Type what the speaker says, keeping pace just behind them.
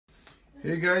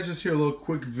Hey guys, just here a little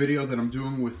quick video that I'm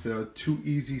doing with the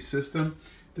 2EZ system.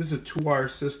 This is a 2-wire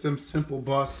system, simple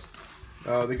bus.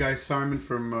 The guy Simon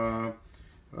from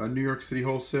New York City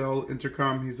Wholesale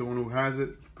Intercom, he's the one who has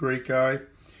it. Great guy.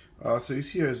 So you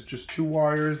see there's just 2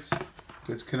 wires.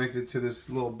 Gets connected to this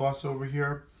little bus over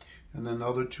here. And then the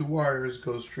other 2 wires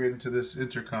go straight into this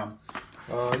intercom.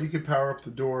 You can power up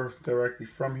the door directly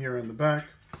from here in the back.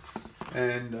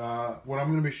 And what I'm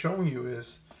going to be showing you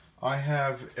is I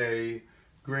have a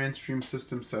grandstream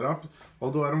system set up.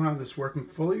 Although I don't have this working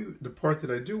fully, the part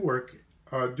that I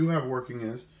do have working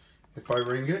is if I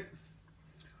ring it.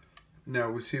 Now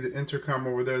we see the intercom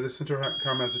over there. This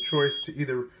intercom has a choice to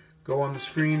either go on the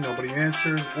screen, nobody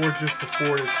answers, or just to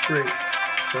forward it straight.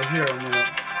 So here I'm going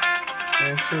to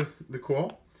answer the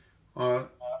call. And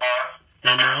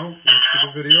now we see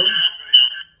the video.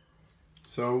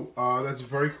 So that's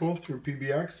very cool through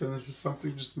PBX, and this is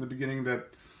something just in the beginning that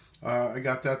I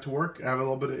got that to work. I have a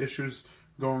little bit of issues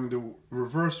going the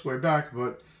reverse way back,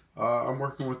 but I'm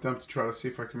working with them to try to see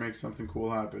if I can make something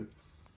cool happen.